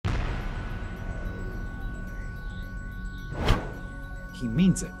he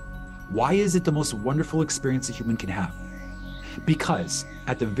means it. Why is it the most wonderful experience a human can have? Because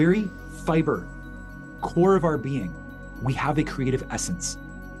at the very fiber, core of our being, we have a creative essence.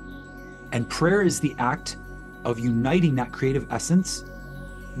 And prayer is the act of uniting that creative essence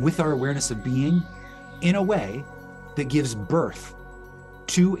with our awareness of being in a way that gives birth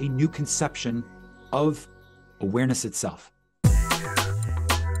to a new conception of awareness itself.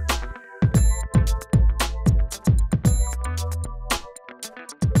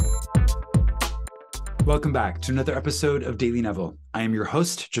 Welcome back to another episode of Daily Neville. I am your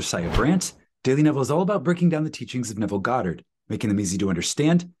host, Josiah Brandt. Daily Neville is all about breaking down the teachings of Neville Goddard, making them easy to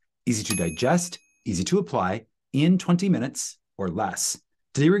understand, easy to digest, easy to apply in 20 minutes or less.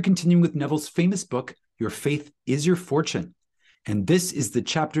 Today we're continuing with Neville's famous book, Your Faith is Your Fortune. And this is the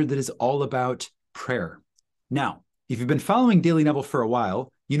chapter that is all about prayer. Now, if you've been following Daily Neville for a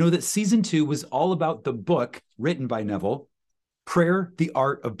while, you know that season 2 was all about the book written by Neville, Prayer, the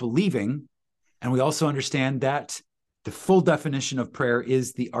Art of Believing. And we also understand that the full definition of prayer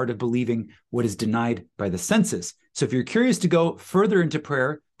is the art of believing what is denied by the senses. So if you're curious to go further into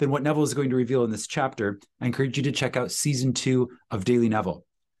prayer than what Neville is going to reveal in this chapter, I encourage you to check out season 2 of Daily Neville.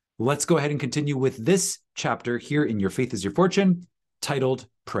 Let's go ahead and continue with this chapter here in Your Faith is Your Fortune, titled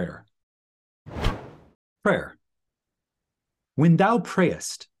Prayer. Prayer. When thou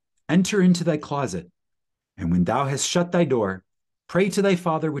prayest, enter into thy closet, and when thou hast shut thy door, pray to thy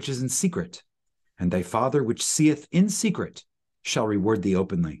Father which is in secret, and thy Father which seeth in secret shall reward thee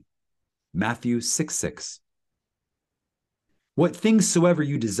openly. Matthew 6:6. What things soever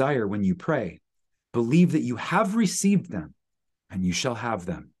you desire when you pray, believe that you have received them, and you shall have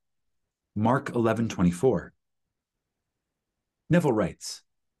them. Mark 11:24. Neville writes,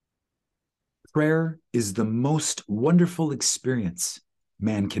 prayer is the most wonderful experience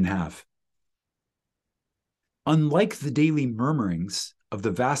man can have. Unlike the daily murmurings of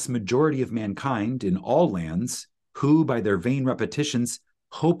the vast majority of mankind in all lands, who by their vain repetitions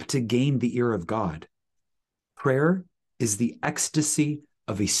hope to gain the ear of God, prayer is the ecstasy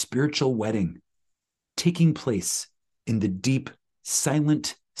of a spiritual wedding taking place in the deep,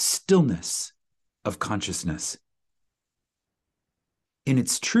 silent stillness of consciousness. In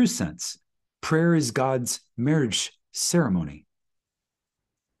its true sense, prayer is God's marriage ceremony.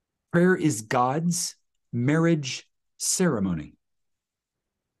 Prayer is God's marriage ceremony.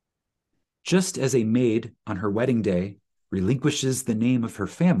 Just as a maid on her wedding day relinquishes the name of her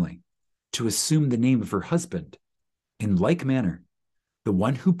family to assume the name of her husband, in like manner, the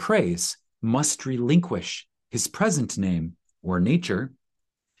one who prays must relinquish his present name or nature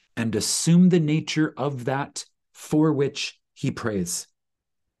and assume the nature of that for which he prays.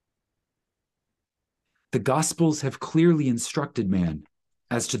 The Gospels have clearly instructed man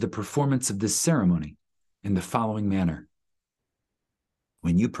as to the performance of this ceremony in the following manner.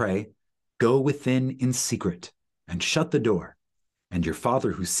 When you pray, go within in secret and shut the door, and your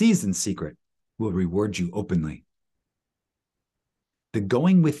Father who sees in secret will reward you openly. The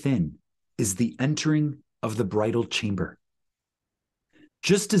going within is the entering of the bridal chamber.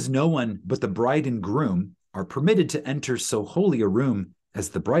 Just as no one but the bride and groom are permitted to enter so holy a room as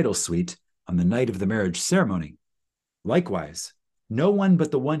the bridal suite on the night of the marriage ceremony, likewise, no one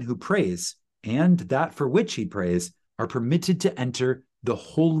but the one who prays and that for which he prays are permitted to enter the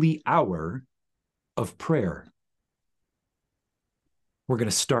holy hour of prayer. We're going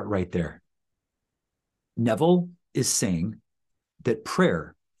to start right there. Neville is saying that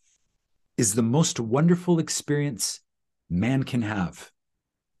prayer is the most wonderful experience man can have.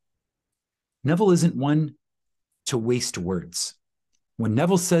 Neville isn't one to waste words. When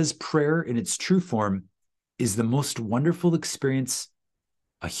Neville says prayer in its true form is the most wonderful experience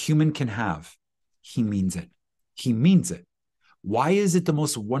a human can have, he means it. He means it. Why is it the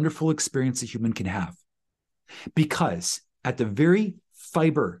most wonderful experience a human can have? Because at the very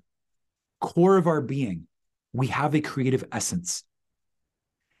fiber, core of our being, we have a creative essence.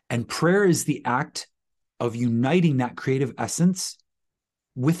 And prayer is the act of uniting that creative essence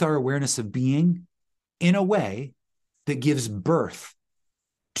with our awareness of being in a way that gives birth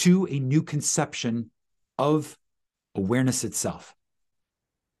to a new conception of awareness itself.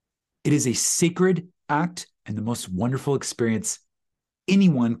 It is a sacred act and the most wonderful experience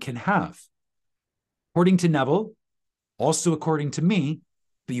anyone can have. According to Neville, also according to me,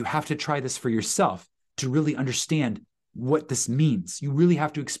 but you have to try this for yourself to really understand what this means. You really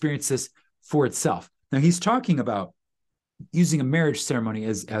have to experience this for itself. Now, he's talking about using a marriage ceremony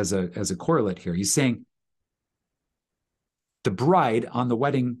as a correlate here. He's saying the bride on the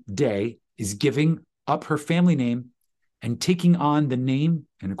wedding day is giving up her family name and taking on the name,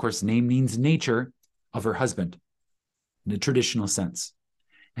 and of course, name means nature, of her husband. in a traditional sense.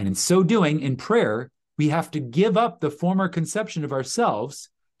 And in so doing, in prayer, we have to give up the former conception of ourselves,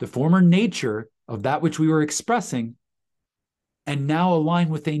 the former nature of that which we were expressing, and now align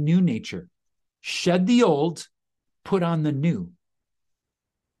with a new nature. Shed the old, put on the new.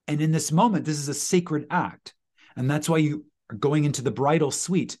 And in this moment, this is a sacred act. And that's why you are going into the bridal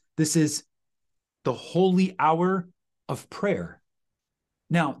suite. This is the holy hour of prayer.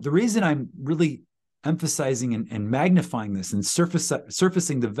 Now, the reason I'm really emphasizing and magnifying this and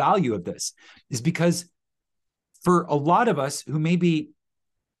surfacing the value of this is because for a lot of us who maybe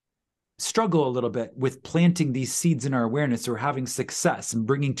struggle a little bit with planting these seeds in our awareness or having success and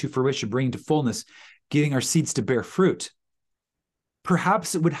bringing to fruition, bringing to fullness, getting our seeds to bear fruit,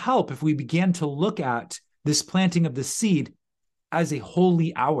 perhaps it would help if we began to look at this planting of the seed as a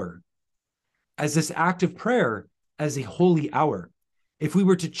holy hour, as this act of prayer as a holy hour. If we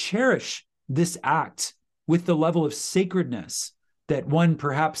were to cherish this act with the level of sacredness that one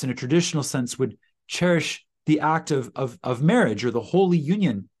perhaps in a traditional sense would cherish the act of marriage or the holy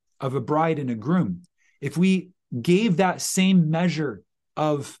union of a bride and a groom, if we gave that same measure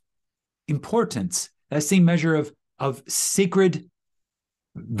of importance, that same measure of sacred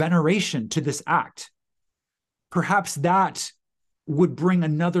veneration to this act, perhaps that would bring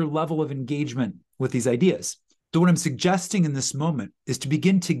another level of engagement with these ideas. So what I'm suggesting in this moment is to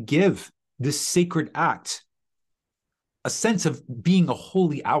begin to give this sacred act a sense of being a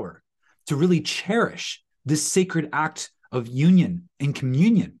holy hour, to really cherish this sacred act of union and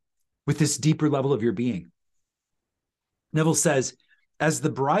communion with this deeper level of your being. Neville says, as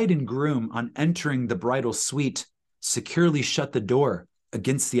the bride and groom on entering the bridal suite securely shut the door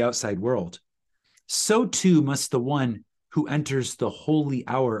against the outside world, so too must the one who enters the holy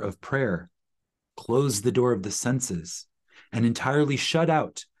hour of prayer close the door of the senses and entirely shut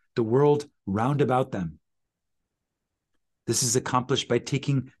out the world round about them. This is accomplished by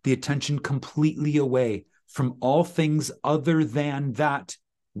taking the attention completely away from all things other than that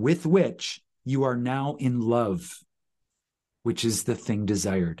with which you are now in love, which is the thing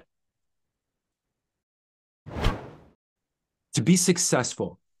desired. To be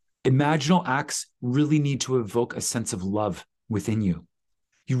successful, imaginal acts really need to evoke a sense of love within you.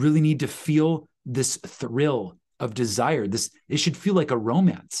 You really need to feel this thrill of desire. It should feel like a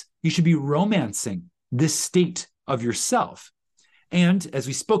romance. You should be romancing this state of yourself. And as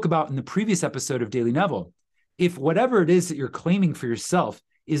we spoke about in the previous episode of Daily Neville, if whatever it is that you're claiming for yourself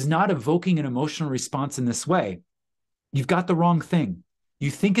is not evoking an emotional response in this way, you've got the wrong thing. You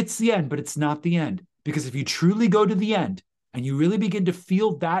think it's the end, but it's not the end. Because if you truly go to the end and you really begin to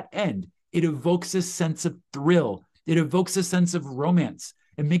feel that end, it evokes a sense of thrill. It evokes a sense of romance.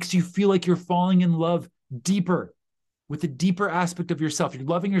 It makes you feel like you're falling in love deeper with a deeper aspect of yourself. You're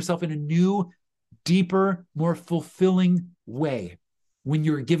loving yourself in a new, deeper, more fulfilling way when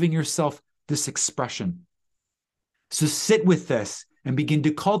you're giving yourself this expression. So sit with this and begin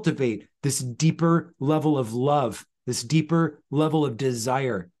to cultivate this deeper level of love, this deeper level of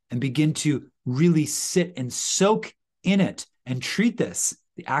desire, and begin to really sit and soak in it and treat this,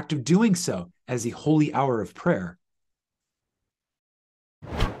 the act of doing so, as a holy hour of prayer.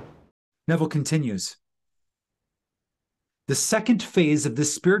 Neville continues, the second phase of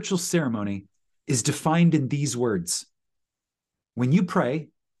this spiritual ceremony is defined in these words. When you pray,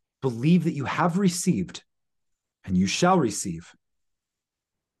 believe that you have received, and you shall receive.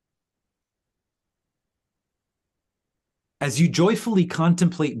 As you joyfully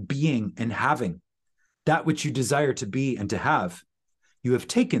contemplate being and having that which you desire to be and to have, you have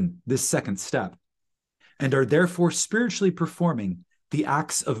taken this second step and are therefore spiritually performing the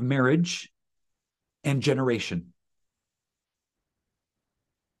acts of marriage and generation.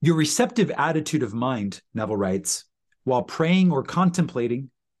 Your receptive attitude of mind, Neville writes, while praying or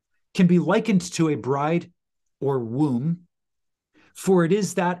contemplating, can be likened to a bride or womb, for it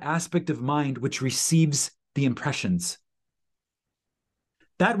is that aspect of mind which receives the impressions.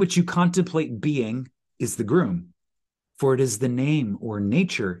 That which you contemplate being is the groom, for it is the name or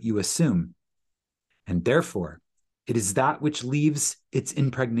nature you assume, and therefore it is that which leaves its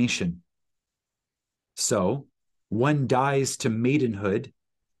impregnation. So, one dies to maidenhood,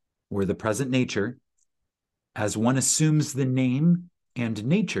 or the present nature, as one assumes the name and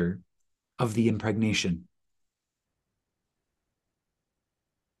nature of the impregnation.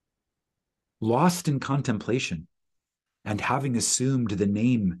 Lost in contemplation, and having assumed the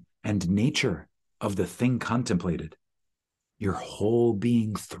name and nature of the thing contemplated, your whole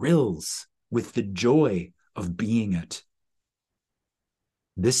being thrills with the joy of being it.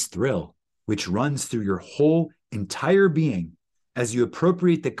 This thrill, which runs through your whole entire being as you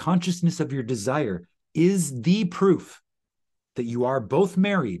appropriate the consciousness of your desire, is the proof that you are both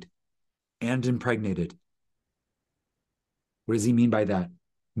married and impregnated. What does he mean by that?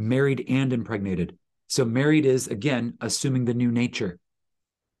 Married and impregnated. So married is, again, assuming the new nature,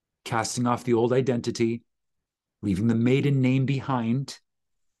 casting off the old identity, leaving the maiden name behind,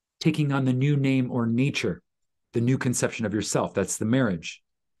 taking on the new name or nature, the new conception of yourself. That's the marriage.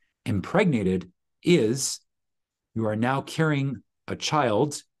 Impregnated is you are now carrying a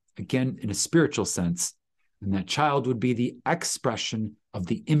child, again, in a spiritual sense, and that child would be the expression of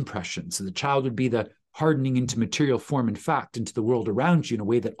the impression. So the child would be the hardening into material form and fact into the world around you in a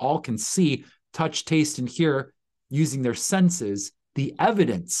way that all can see, touch, taste, and hear using their senses, the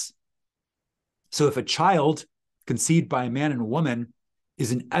evidence. So if a child conceived by a man and a woman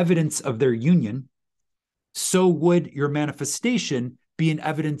is an evidence of their union, so would your manifestation be an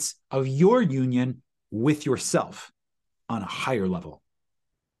evidence of your union with yourself on a higher level.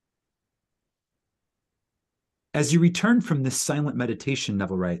 As you return from this silent meditation,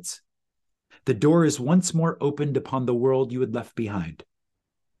 Neville writes, the door is once more opened upon the world you had left behind.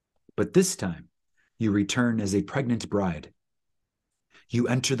 But this time, you return as a pregnant bride. You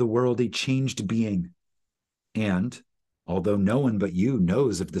enter the world a changed being. And, although no one but you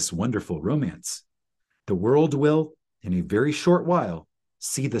knows of this wonderful romance, the world will, in a very short while,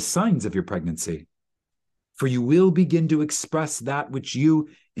 see the signs of your pregnancy. For you will begin to express that which you,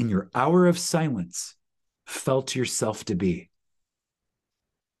 in your hour of silence, felt yourself to be.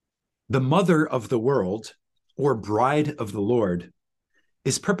 The mother of the world, or bride of the Lord,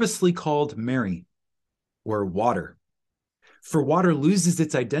 is purposely called Mary, or water. For water loses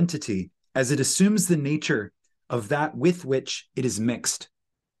its identity as it assumes the nature of that with which it is mixed.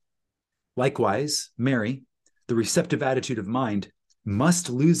 Likewise, Mary, the receptive attitude of mind, must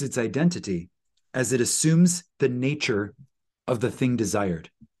lose its identity as it assumes the nature of the thing desired.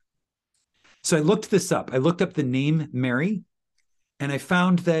 So I looked this up. I looked up the name Mary, and I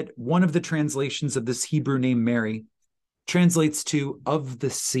found that one of the translations of this Hebrew name Mary translates to of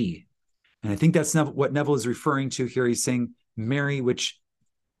the sea. And I think that's what Neville is referring to here. He's saying Mary, which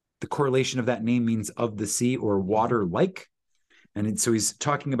the correlation of that name means of the sea or water-like. And so he's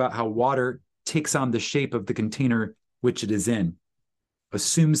talking about how water takes on the shape of the container which it is in,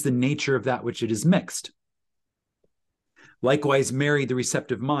 assumes the nature of that which it is mixed. Likewise, Mary, the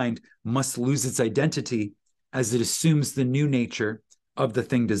receptive mind, must lose its identity as it assumes the new nature of the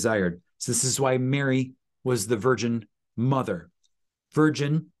thing desired. So this is why Mary was the virgin mother.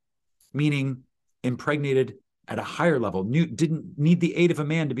 Virgin, meaning impregnated at a higher level, didn't need the aid of a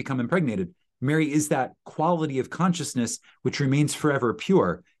man to become impregnated. Mary is that quality of consciousness which remains forever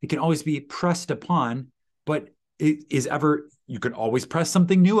pure. It can always be pressed upon, but it is ever, you can always press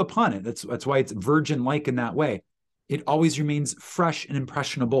something new upon it. That's why it's virgin-like in that way. It always remains fresh and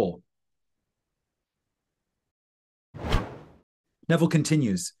impressionable. Neville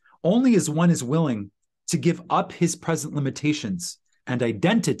continues, only as one is willing to give up his present limitations and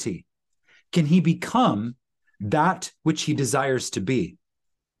identity can he become that which he desires to be.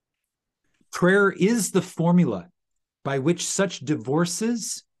 Prayer is the formula by which such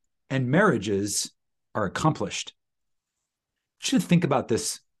divorces and marriages are accomplished. You should think about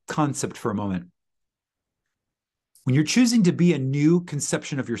this concept for a moment. When you're choosing to be a new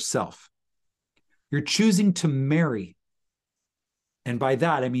conception of yourself, you're choosing to marry. And by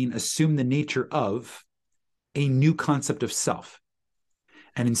that, I mean assume the nature of a new concept of self.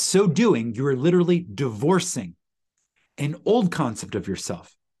 And in so doing, you are literally divorcing an old concept of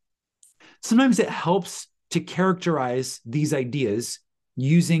yourself. Sometimes it helps to characterize these ideas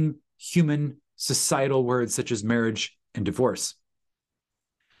using human societal words such as marriage and divorce.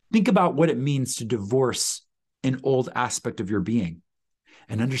 Think about what it means to divorce an old aspect of your being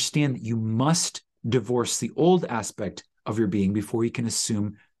and understand that you must divorce the old aspect of your being before you can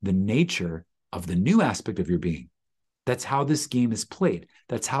assume the nature of the new aspect of your being. That's how this game is played.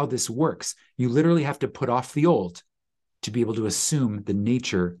 That's how this works. You literally have to put off the old to be able to assume the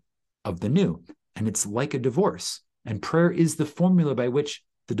nature of the new. And it's like a divorce. And prayer is the formula by which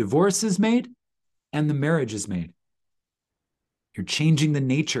the divorce is made and the marriage is made. You're changing the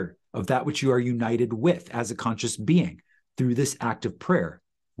nature of that which you are united with as a conscious being through this act of prayer,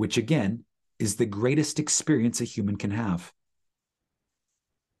 which again is the greatest experience a human can have.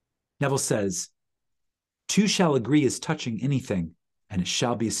 Neville says, two shall agree as touching anything, and it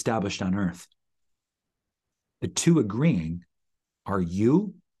shall be established on earth. The two agreeing are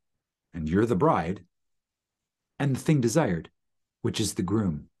you, and you're the bride, and the thing desired, which is the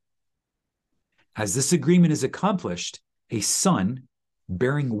groom. As this agreement is accomplished, a son,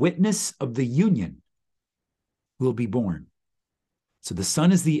 bearing witness of the union, will be born. So the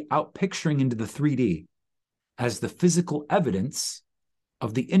son is the outpicturing into the 3D as the physical evidence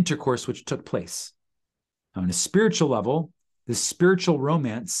of the intercourse which took place. Now, on a spiritual level, this spiritual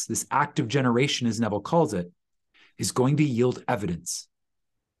romance, this act of generation, as Neville calls it, is going to yield evidence.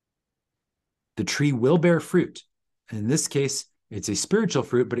 The tree will bear fruit. And in this case, it's a spiritual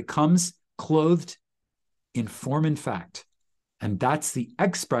fruit, but it comes clothed in form and fact. And that's the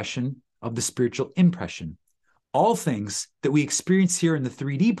expression of the spiritual impression. All things that we experience here in the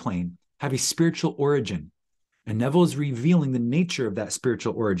 3D plane have a spiritual origin. And Neville is revealing the nature of that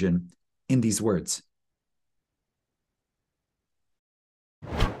spiritual origin in these words.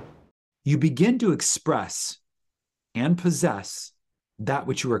 You begin to express and possess that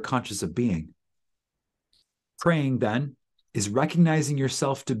which you are conscious of being. Praying, then, is recognizing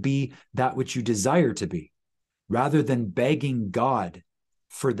yourself to be that which you desire to be, rather than begging God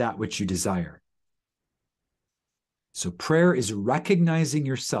for that which you desire. So prayer is recognizing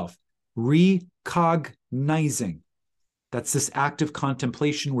yourself, recognizing. That's this act of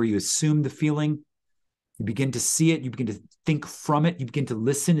contemplation where you assume the feeling, you begin to see it, you begin to think from it, you begin to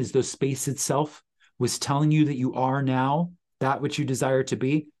listen as though space itself was telling you that you are now that which you desire to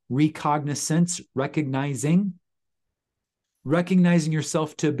be. Recognizance, recognizing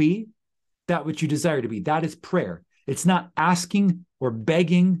yourself to be that which you desire to be. That is prayer. It's not asking or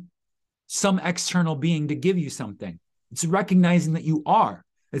begging some external being to give you something. It's recognizing that you are.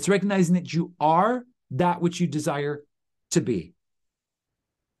 It's recognizing that you are that which you desire to be.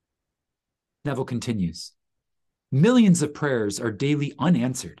 Neville continues, millions of prayers are daily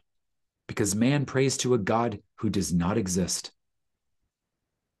unanswered because man prays to a God who does not exist.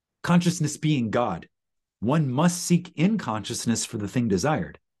 Consciousness being God, one must seek in consciousness for the thing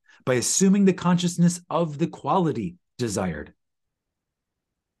desired by assuming the consciousness of the quality desired.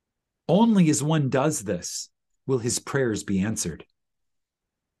 Only as one does this will his prayers be answered.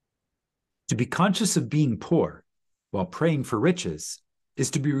 To be conscious of being poor while praying for riches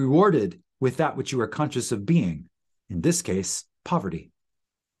is to be rewarded with that which you are conscious of being, in this case, poverty.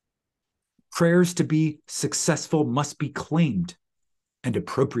 Prayers to be successful must be claimed and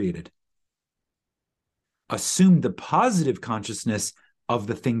appropriated. Assume the positive consciousness of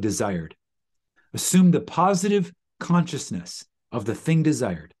the thing desired. Assume the positive consciousness of the thing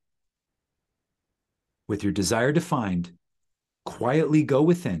desired. With your desire defined, quietly go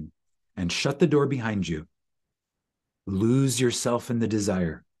within and shut the door behind you. Lose yourself in the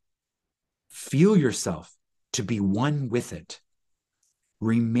desire. Feel yourself to be one with it.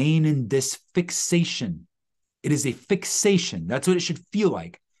 Remain in this fixation. It is a fixation. That's what it should feel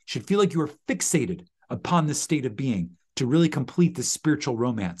like. It should feel like you are fixated upon this state of being to really complete this spiritual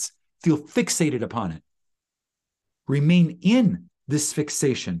romance. Feel fixated upon it. Remain in this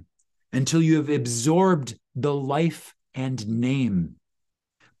fixation until you have absorbed the life and name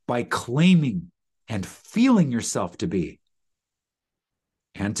by claiming and feeling yourself to be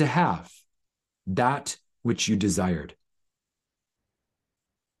and to have that which you desired.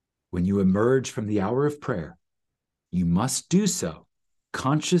 When you emerge from the hour of prayer, you must do so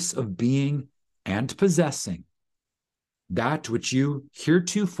conscious of being and possessing that which you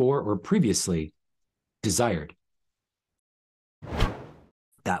heretofore or previously desired.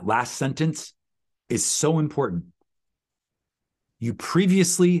 That last sentence is so important. You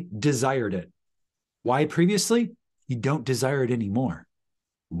previously desired it. Why previously? You don't desire it anymore.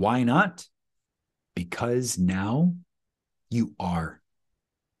 Why not? Because now you are.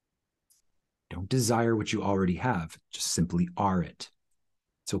 Don't desire what you already have, just simply are it.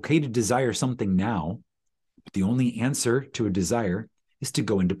 It's okay to desire something now, but the only answer to a desire is to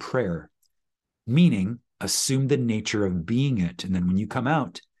go into prayer, meaning assume the nature of being it. And then when you come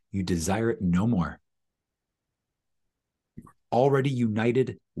out, you desire it no more. You're already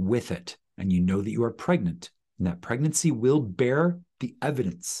united with it, and you know that you are pregnant, and that pregnancy will bear the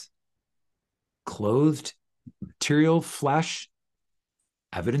evidence. Clothed, material, flesh,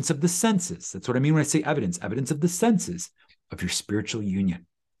 evidence of the senses. That's what I mean when I say evidence of the senses of your spiritual union.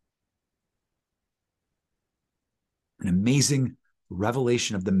 An amazing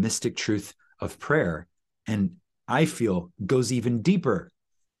revelation of the mystic truth of prayer. And I feel goes even deeper,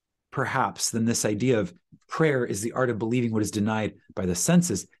 perhaps, than this idea of prayer is the art of believing what is denied by the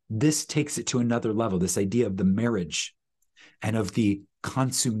senses. This takes it to another level, this idea of the marriage and of the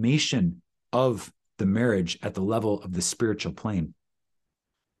consummation of the marriage at the level of the spiritual plane.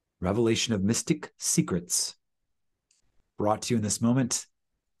 Revelation of mystic secrets brought to you in this moment,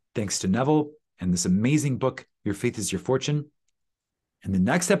 thanks to Neville and this amazing book, Your Faith is Your Fortune. In the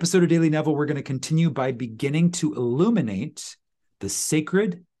next episode of Daily Neville, we're going to continue by beginning to illuminate the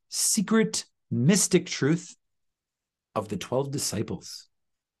sacred, secret, mystic truth of the 12 disciples.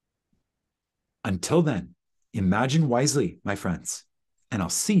 Until then, Imagine wisely, my friends, and I'll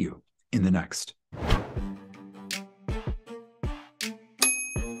see you in the next.